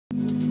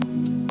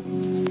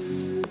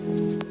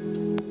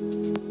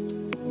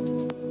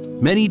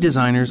Many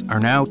designers are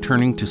now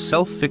turning to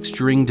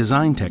self-fixturing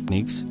design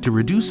techniques to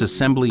reduce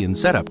assembly and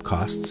setup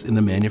costs in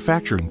the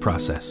manufacturing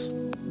process.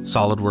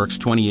 SOLIDWORKS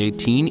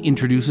 2018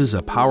 introduces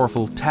a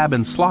powerful tab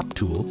and slot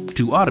tool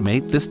to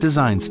automate this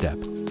design step.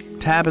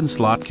 Tab and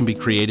slot can be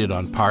created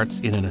on parts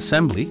in an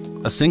assembly,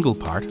 a single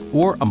part,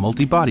 or a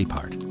multi-body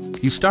part.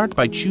 You start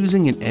by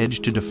choosing an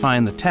edge to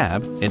define the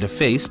tab and a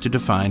face to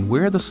define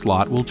where the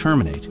slot will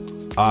terminate.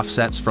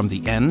 Offsets from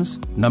the ends,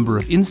 number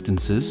of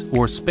instances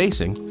or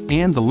spacing,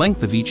 and the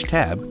length of each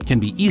tab can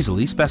be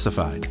easily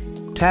specified.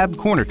 Tab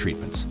corner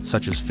treatments,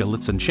 such as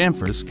fillets and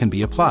chamfers, can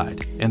be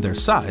applied, and their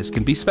size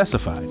can be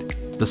specified.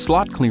 The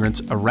slot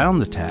clearance around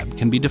the tab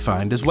can be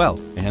defined as well,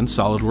 and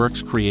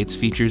SOLIDWORKS creates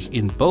features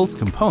in both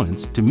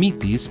components to meet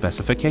these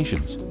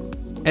specifications.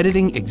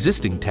 Editing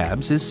existing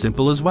tabs is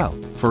simple as well.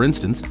 For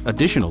instance,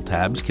 additional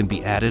tabs can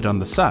be added on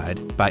the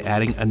side by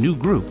adding a new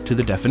group to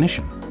the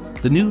definition.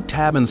 The new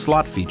tab and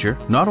slot feature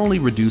not only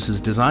reduces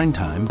design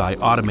time by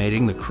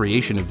automating the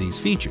creation of these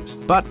features,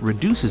 but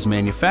reduces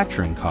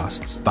manufacturing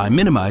costs by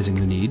minimizing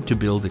the need to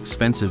build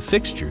expensive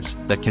fixtures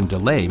that can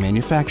delay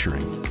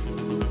manufacturing.